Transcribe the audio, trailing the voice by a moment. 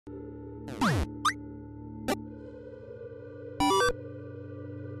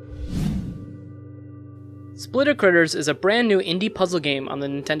Splitter Critters is a brand new indie puzzle game on the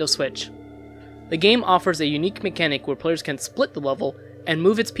Nintendo Switch. The game offers a unique mechanic where players can split the level and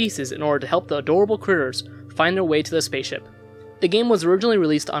move its pieces in order to help the adorable critters find their way to the spaceship. The game was originally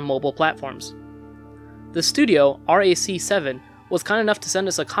released on mobile platforms. The studio, RAC7, was kind enough to send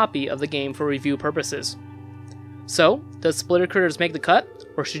us a copy of the game for review purposes. So, does Splitter Critters make the cut,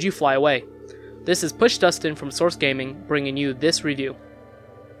 or should you fly away? This is PushDustIn from Source Gaming, bringing you this review.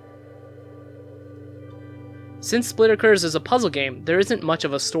 Since Splitter Critters is a puzzle game, there isn't much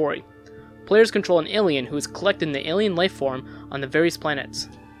of a story. Players control an alien who is collecting the alien life form on the various planets.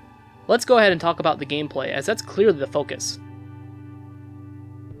 Let's go ahead and talk about the gameplay, as that's clearly the focus.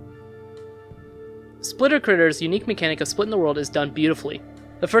 Splitter Critters' unique mechanic of splitting the world is done beautifully.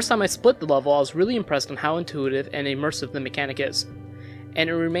 The first time I split the level, I was really impressed on how intuitive and immersive the mechanic is, and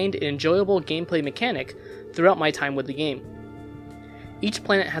it remained an enjoyable gameplay mechanic throughout my time with the game. Each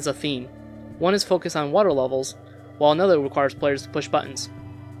planet has a theme. One is focused on water levels, while another requires players to push buttons.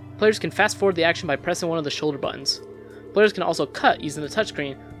 Players can fast forward the action by pressing one of the shoulder buttons. Players can also cut using the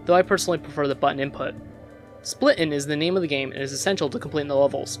touchscreen, though I personally prefer the button input. Split-in is the name of the game and is essential to completing the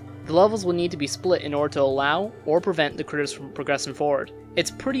levels. The levels will need to be split in order to allow or prevent the critters from progressing forward.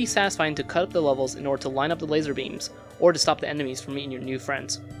 It's pretty satisfying to cut up the levels in order to line up the laser beams, or to stop the enemies from meeting your new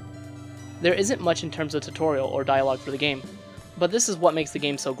friends. There isn't much in terms of tutorial or dialogue for the game, but this is what makes the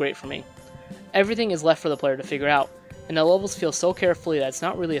game so great for me. Everything is left for the player to figure out, and the levels feel so carefully that it's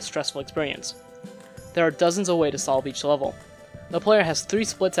not really a stressful experience. There are dozens of ways to solve each level. The player has 3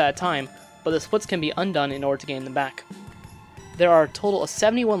 splits at a time, but the splits can be undone in order to gain them back. There are a total of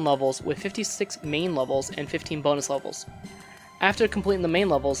 71 levels, with 56 main levels and 15 bonus levels. After completing the main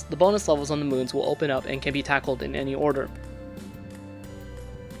levels, the bonus levels on the moons will open up and can be tackled in any order.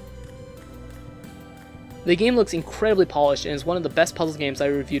 The game looks incredibly polished and is one of the best puzzle games I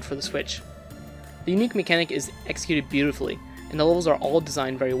reviewed for the Switch. The unique mechanic is executed beautifully, and the levels are all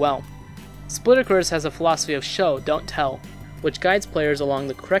designed very well. Splitter Critters has a philosophy of show, don't tell, which guides players along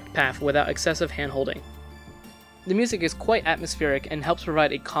the correct path without excessive hand-holding. The music is quite atmospheric and helps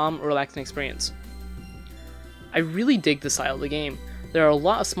provide a calm, relaxing experience. I really dig the style of the game. There are a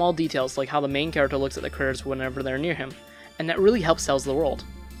lot of small details like how the main character looks at the critters whenever they're near him, and that really helps sell the world.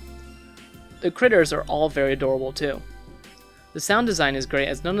 The critters are all very adorable too. The sound design is great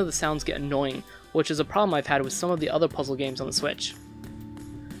as none of the sounds get annoying, which is a problem I've had with some of the other puzzle games on the Switch.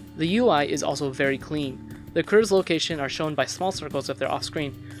 The UI is also very clean. The critters' location are shown by small circles if they're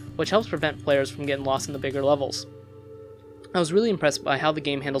off-screen, which helps prevent players from getting lost in the bigger levels. I was really impressed by how the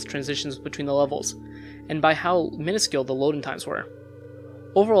game handles transitions between the levels, and by how minuscule the loading times were.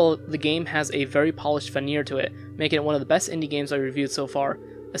 Overall, the game has a very polished veneer to it, making it one of the best indie games I reviewed so far,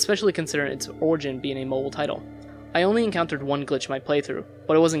 especially considering its origin being a mobile title. I only encountered one glitch in my playthrough,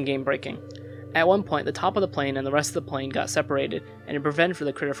 but it wasn't game-breaking. At one point, the top of the plane and the rest of the plane got separated, and it prevented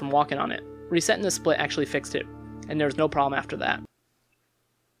the critter from walking on it. Resetting the split actually fixed it, and there was no problem after that.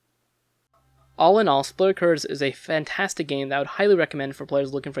 All in all, Splitter Critters is a fantastic game that I would highly recommend for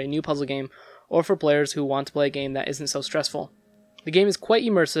players looking for a new puzzle game, or for players who want to play a game that isn't so stressful. The game is quite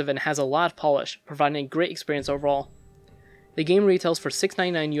immersive and has a lot of polish, providing a great experience overall. The game retails for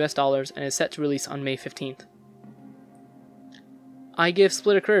 $6.99 US and is set to release on May 15th. I give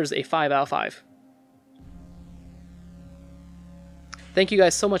Splitter Critters a 5 out of 5. Thank you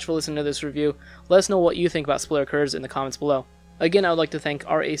guys so much for listening to this review. Let us know what you think about Splitter Critters in the comments below. Again, I would like to thank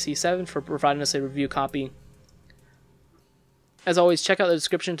RAC7 for providing us a review copy. As always, check out the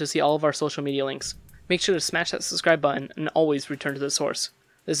description to see all of our social media links. Make sure to smash that subscribe button and always return to the source.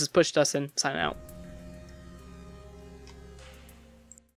 This is PushDustIn, signing out.